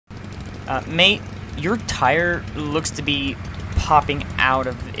Mate, your tire looks to be popping out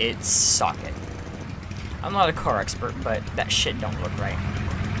of its socket. I'm not a car expert, but that shit don't look right.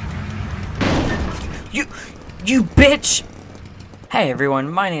 You bitch! Hey everyone,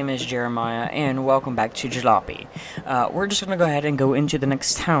 my name is Jerimiah, and welcome back to Jalopy. We're just gonna go ahead and go into the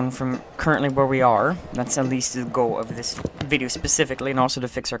next town from currently where we are. That's at least the goal of this video specifically, and also to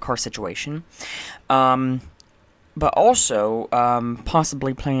fix our car situation. But also,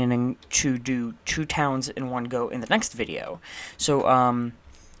 possibly planning to do 2 towns in one go in the next video. So,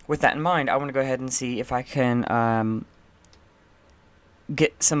 with that in mind, I want to go ahead and see if I can,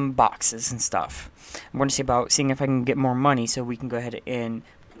 get some boxes and stuff. I'm going to see about seeing if I can get more money so we can go ahead and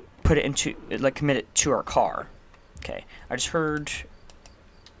put it into, like, commit it to our car. Okay, I just heard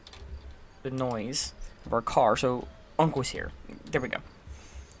the noise of our car, so Uncle's here. There we go.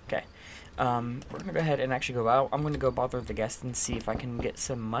 Okay, we're going to go ahead and actually go out. I'm going to go bother the guest and see if I can get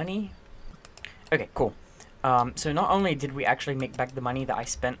some money. Okay, cool. So not only did we actually make back the money that I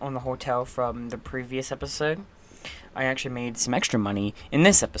spent on the hotel from the previous episode, I actually made some extra money in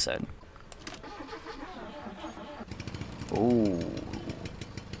this episode. Ooh.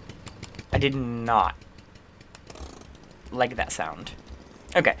 I did not like that sound.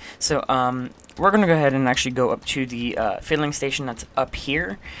 Okay, so, we're gonna go ahead and actually go up to the, filling station that's up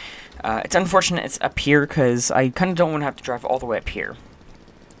here. It's unfortunate it's up here, because I kind of don't want to have to drive all the way up here.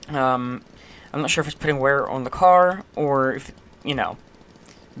 I'm not sure if it's putting wear on the car, or if, you know,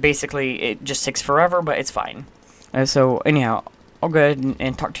 basically it just takes forever, but it's fine. So, anyhow, I'll go ahead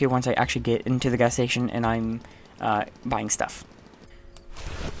and talk to you once I actually get into the gas station and I'm buying stuff.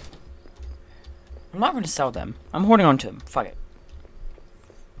 I'm not going to sell them. I'm holding on to them. Fuck it.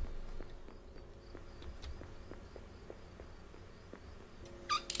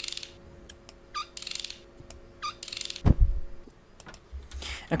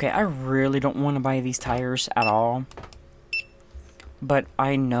 Okay, I really don't want to buy these tires at all. But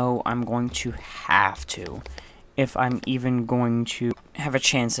I know I'm going to have to, if I'm even going to have a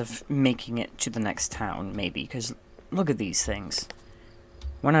chance of making it to the next town, maybe. Because look at these things.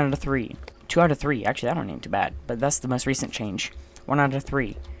 1 out of 3. 2 out of 3. Actually, that don't ain't too bad. But that's the most recent change. 1 out of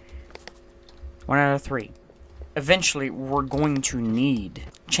 3. 1 out of 3. Eventually, we're going to need to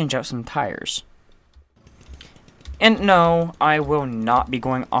change out some tires. And no, I will not be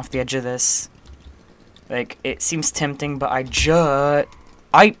going off the edge of this. Like, it seems tempting, but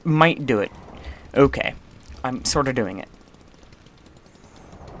I might do it. Okay. I'm sort of doing it.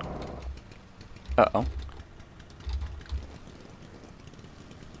 Uh-oh.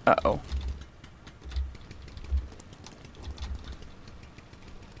 Uh-oh.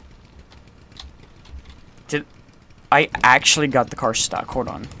 I actually got the car stuck. Hold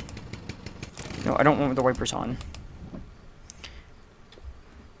on. No, I don't want the wipers on.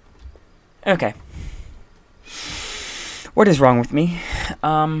 Okay. What is wrong with me?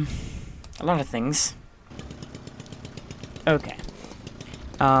 A lot of things. Okay.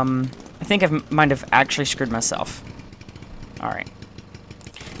 I think I might have actually screwed myself. Alright.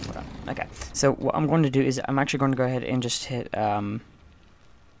 Hold on. Okay. So, what I'm going to do is I'm actually going to go ahead and just hit,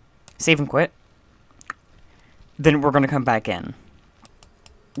 save and quit. Then we're going to come back in.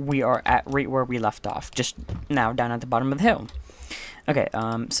 We are at right where we left off. Just now, down at the bottom of the hill. Okay,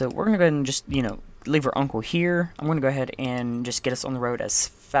 so we're going to go ahead and just, you know, leave our uncle here. I'm going to go ahead and just get us on the road as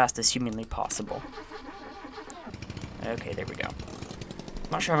fast as humanly possible. Okay, there we go.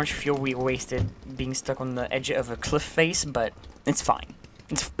 Not sure how much fuel we wasted being stuck on the edge of a cliff face, but it's fine.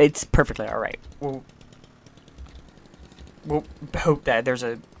 It's perfectly alright. We'll hope that there's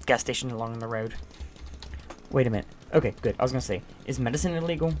a gas station along the road. Wait a minute. Okay, good. I was gonna say, is medicine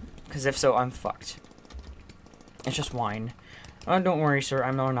illegal? Because if so, I'm fucked. It's just wine. Oh, don't worry, sir.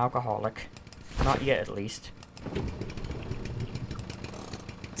 I'm not an alcoholic. Not yet, at least.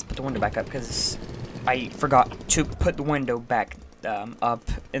 Let's put the window back up, because I forgot to put the window back up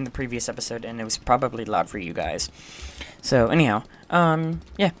in the previous episode, and it was probably loud for you guys. So, anyhow,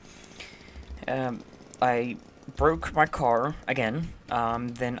 yeah. I broke my car again.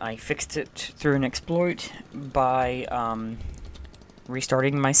 Then I fixed it through an exploit by,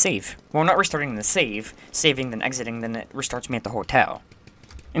 restarting my save. Well, not restarting the save, saving, then exiting, then it restarts me at the hotel.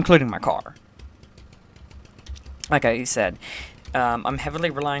 Including my car. Like I said, I'm heavily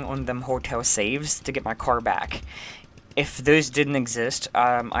relying on them hotel saves to get my car back. If those didn't exist,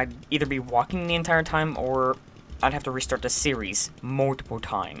 I'd either be walking the entire time, or I'd have to restart the series multiple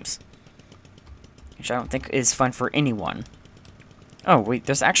times. Which I don't think is fun for anyone. Oh, wait,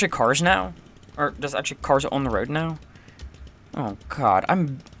 there's actually cars now? Or there's actually cars on the road now? Oh, God,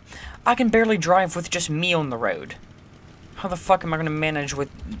 I can barely drive with just me on the road. How the fuck am I gonna manage with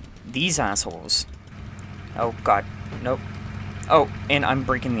these assholes. Oh, God. Nope. Oh, and I'm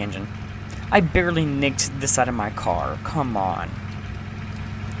breaking the engine. I barely nicked the side of my car. Come on.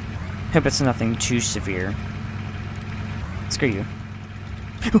 Hope it's nothing too severe. Screw you.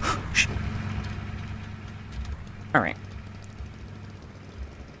 Alright.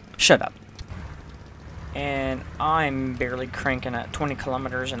 Shut up. And I'm barely cranking at 20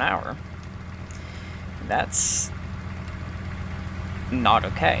 kilometers an hour. That's not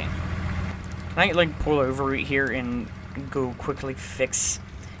okay. Can I, like, pull over right here and go quickly fix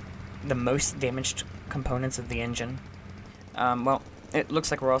the most damaged components of the engine? Well, it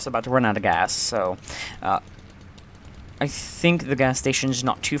looks like we're also about to run out of gas, so I think the gas station's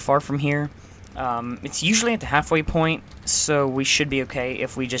not too far from here. It's usually at the halfway point, so we should be okay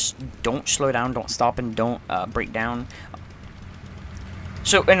if we just don't slow down, don't stop, and don't break down.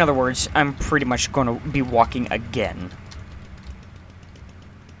 So, in other words, I'm pretty much going to be walking again.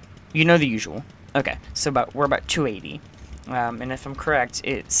 You know the usual. Okay, so we're about 280. And if I'm correct,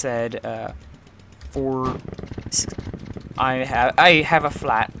 it said I have a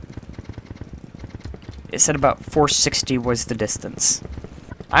flat. It said about 460 was the distance.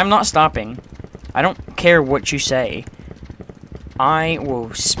 I'm not stopping. I don't care what you say. I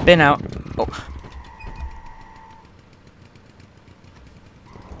will spin out. Oh.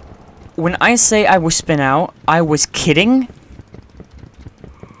 When I say I will spin out, I was kidding?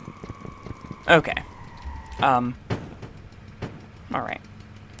 Okay. Alright.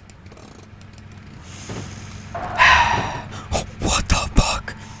 What the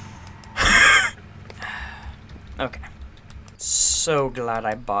fuck? Okay. So glad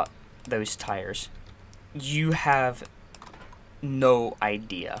I bought those tires. You have no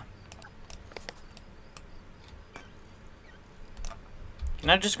idea. Can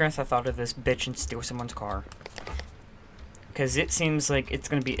I just grant the thought of this bitch and steal someone's car? Because it seems like it's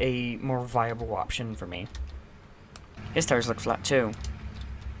going to be a more viable option for me. His tires look flat too.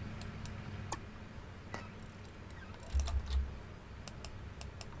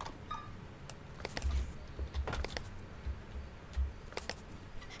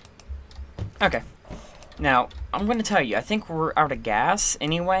 Okay. Now, I'm going to tell you, I think we're out of gas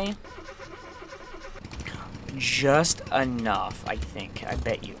anyway. Just enough, I think. I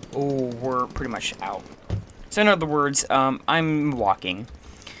bet you. Oh, we're pretty much out. So in other words, I'm walking.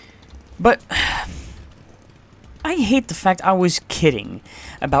 But I hate the fact I was kidding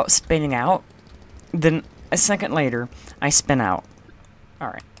about spinning out. Then a second later, I spin out.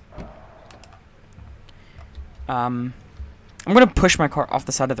 Alright. I'm going to push my car off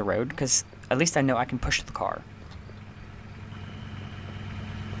the side of the road, because at least I know I can push the car.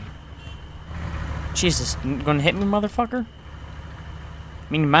 Jesus, you gonna hit me, motherfucker?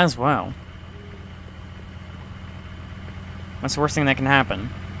 I mean, you might as well. What's the worst thing that can happen?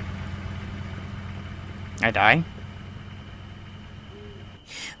 I die?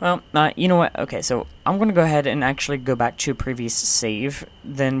 Well, you know what? Okay, so I'm gonna go ahead and actually go back to a previous save.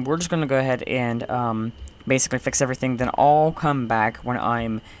 Then we're just gonna go ahead and basically fix everything. Then I'll come back when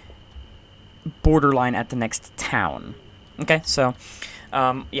I'm borderline at the next town. Okay, so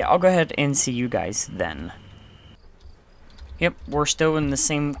yeah, I'll go ahead and see you guys then. Yep, we're still in the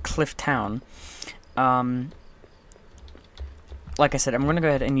same cliff town. Like I said, I'm going to go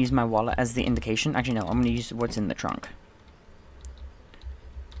ahead and use my wallet as the indication. Actually, no, I'm going to use what's in the trunk.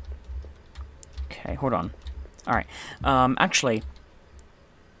 Okay, hold on. Alright, actually...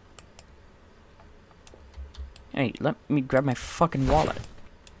 Hey, let me grab my fucking wallet.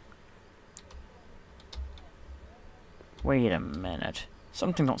 Wait a minute.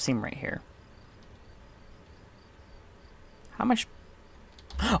 Something don't seem right here. How much...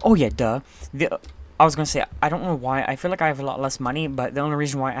 Oh, yeah, duh. I was gonna say, I don't know why. I feel like I have a lot less money, but the only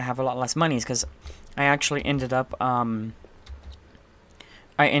reason why I have a lot less money is because I actually ended up, not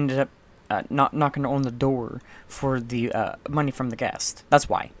knocking on the door for the, money from the guest. That's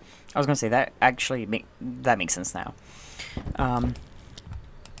why. I was gonna say, that actually that makes sense now.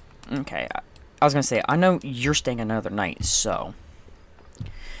 Okay, I was gonna say, I know you're staying another night, so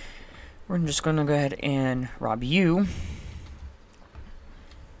we're just gonna go ahead and rob you.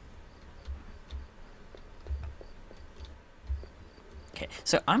 Okay,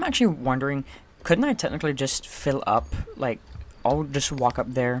 so I'm actually wondering, couldn't I technically just fill up? Like, I'll just walk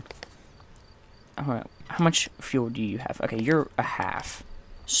up there. How much fuel do you have? Okay, you're a half,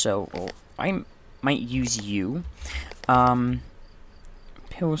 so I might use you.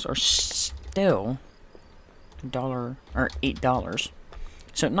 Pills are still $1 or $8,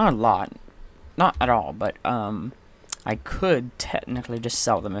 so not a lot, not at all. But I could technically just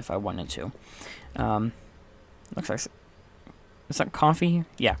sell them if I wanted to. Looks like Is that coffee?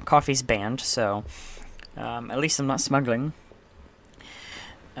 Yeah, coffee's banned, so at least I'm not smuggling.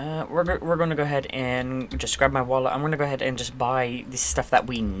 We're going to go ahead and just grab my wallet. I'm going to go ahead and just buy the stuff that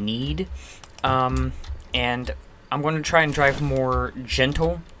we need. And I'm going to try and drive more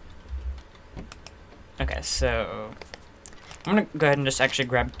gentle. Okay, so I'm going to go ahead and just actually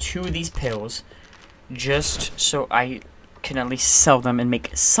grab 2 of these pills just so I can at least sell them and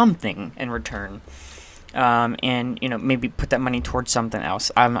make something in return. And, you know, maybe put that money towards something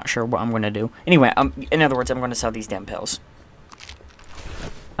else. I'm not sure what I'm going to do. Anyway, in other words, I'm going to sell these damn pills.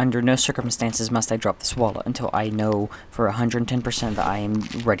 Under no circumstances must I drop this wallet until I know for 110% that I am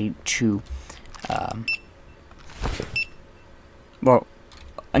ready to, well,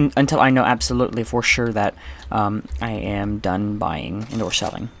 until I know absolutely for sure that I am done buying and or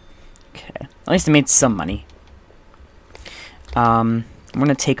selling. Okay, at least I made some money. I'm going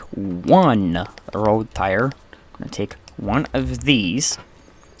to take 1 road tire. I'm going to take 1 of these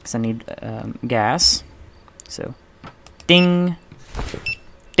because I need gas. So, ding.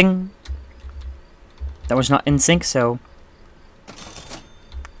 Ding. That was not in sync, so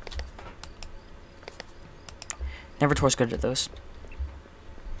never twice good at those.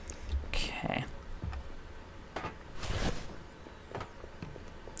 Okay.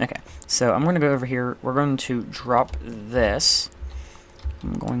 Okay, so I'm going to go over here. We're going to drop this.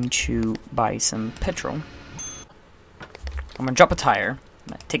 I'm going to buy some petrol. I'm going to drop a tire. I'm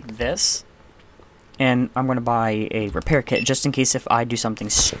going to take this. And I'm going to buy a repair kit just in case if I do something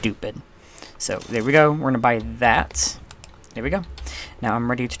stupid. So, there we go. We're going to buy that. There we go. Now, I'm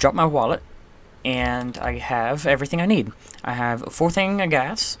ready to drop my wallet. And I have everything I need. I have a full thing of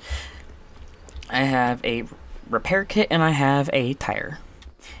gas. I have a repair kit. And I have a tire.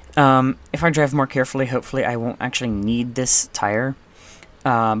 If I drive more carefully, hopefully I won't actually need this tire.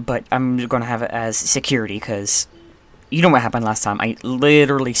 But I'm going to have it as security because you know what happened last time? I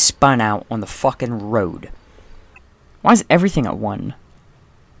literally spun out on the fucking road. Why is everything at 1?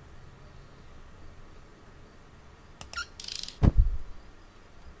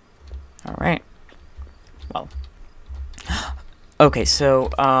 Alright. Well. Okay, so,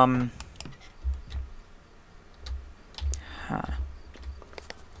 How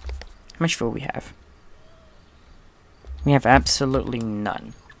much fuel we have? We have absolutely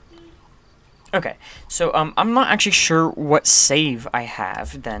none. Okay, so, I'm not actually sure what save I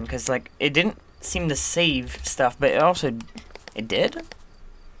have, then, because, like, it didn't seem to save stuff, but it did?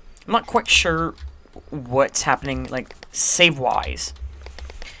 I'm not quite sure what's happening, like, save-wise.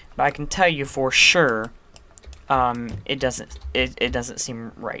 But I can tell you for sure, it doesn't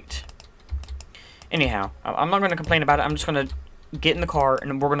seem right. Anyhow, I'm not going to complain about it, I'm just going to get in the car,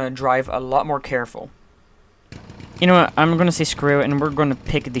 and we're going to drive a lot more careful. You know what, I'm going to say screw it, and we're going to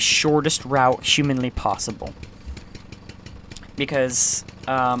pick the shortest route humanly possible. Because,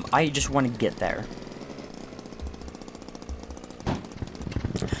 I just want to get there.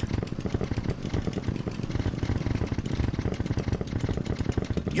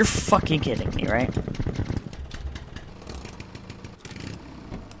 You're fucking kidding me, right?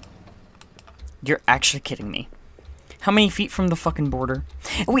 You're actually kidding me. How many feet from the fucking border?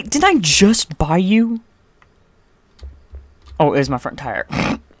 Wait, did I just buy you? Oh, it was my front tire.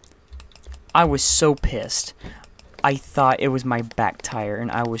 I was so pissed. I thought it was my back tire, and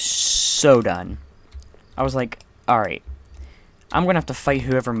I was so done. I was like, alright. I'm gonna have to fight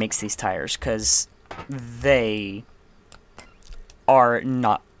whoever makes these tires, because they are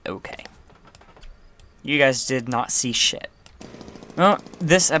not okay. You guys did not see shit. Well,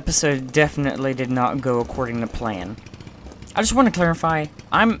 this episode definitely did not go according to plan. I just want to clarify,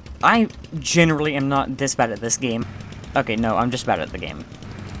 I generally am not this bad at this game. Okay, no, I'm just bad at the game.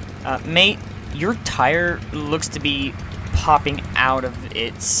 Mate, your tire looks to be popping out of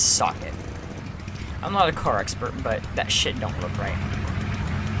its socket. I'm not a car expert, but that shit don't look right.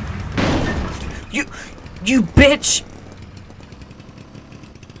 You bitch!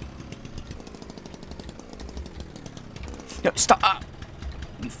 No, stop!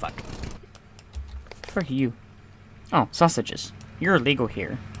 You fuck. For you. Oh, sausages. You're illegal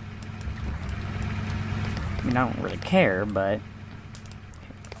here. I mean, I don't really care, but...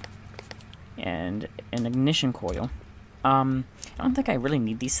 And an ignition coil. I don't think I really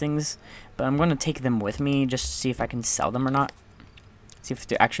need these things, but I'm going to take them with me just to see if I can sell them or not. See if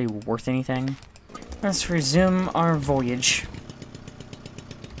they're actually worth anything. Let's resume our voyage.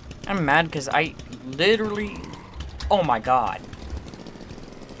 I'm mad because I literally... Oh my god.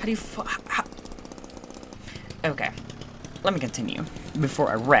 How do you Okay. Let me continue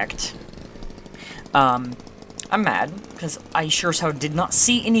before I wrecked. I'm mad because I sure as hell did not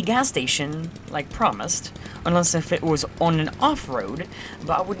see any gas station like promised. unless if it was on an off-road,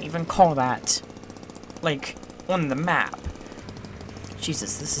 but I wouldn't even call that, like, on the map.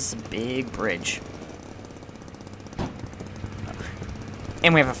 Jesus, this is a big bridge.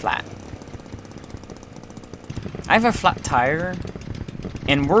 And we have a flat. I have a flat tire,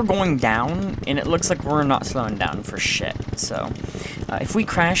 and we're going down, and it looks like we're not slowing down for shit. So, if we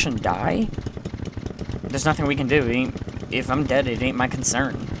crash and die, there's nothing we can do. If I'm dead, it ain't my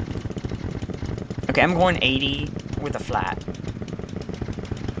concern. Okay, I'm going 80 with a flat.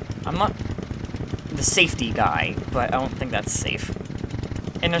 I'm not the safety guy, but I don't think that's safe.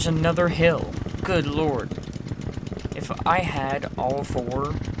 And there's another hill. Good lord. If I had all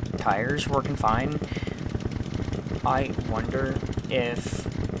 4 tires working fine, I wonder if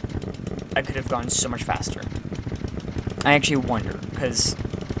I could have gone so much faster. I actually wonder, because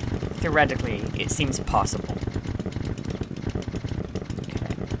theoretically, it seems possible.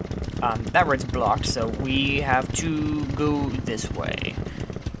 Okay. That road's blocked, so we have to go this way.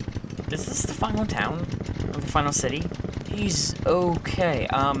 Is this the final town? Or the final city? He's okay.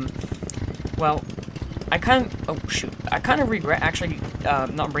 Well, I kind of regret actually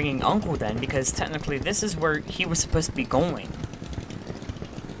not bringing Uncle then, because technically this is where he was supposed to be going.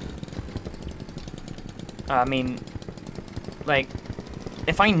 I mean, like,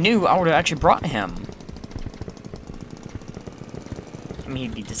 if I knew, I would have actually brought him. I mean,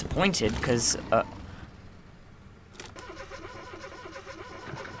 he'd be disappointed, because,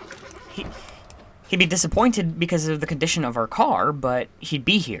 he'd be disappointed because of the condition of our car, but he'd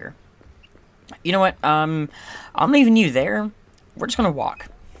be here. You know what, I'm leaving you there. We're just gonna walk.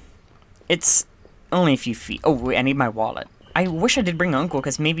 It's only a few feet. Oh, wait, I need my wallet. I wish I did bring Uncle,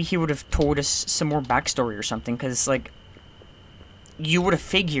 because maybe he would have told us some more backstory or something, because, like, you would have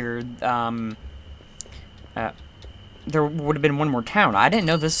figured, there would have been one more town. I didn't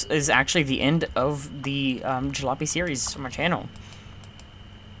know this is actually the end of the, Jalopy series on my channel.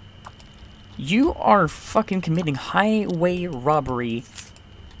 You are fucking committing highway robbery,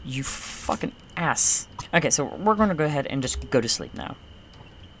 you fucking ass. Okay, so we're gonna go ahead and just go to sleep now.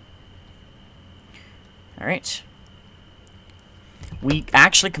 Alright. We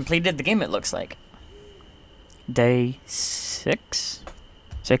actually completed the game, it looks like. Day 6?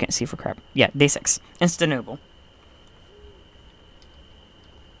 So I can't see for crap. Yeah, day 6. Insta-noble.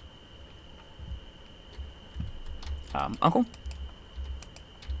 Uncle?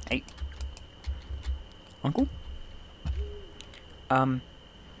 Hey. Uncle?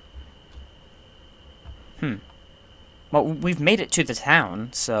 Well, we've made it to the town,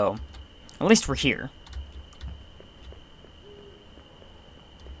 so at least we're here.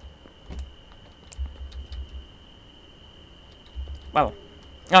 Well,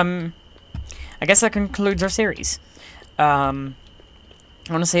 I guess that concludes our series.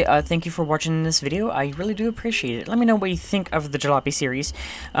 I want to say thank you for watching this video. I really do appreciate it. Let me know what you think of the Jalopy series,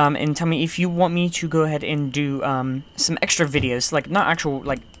 and tell me if you want me to go ahead and do some extra videos, like not actual,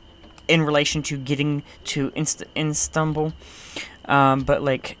 like, in relation to getting to Istanbul, but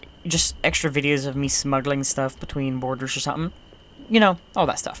like just extra videos of me smuggling stuff between borders or something. You know, all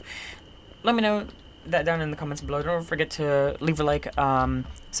that stuff. Let me know that down in the comments below. Don't forget to leave a like,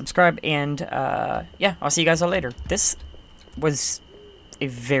 subscribe, and yeah, I'll see you guys all later. This was a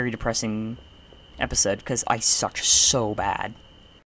very depressing episode because I sucked so bad.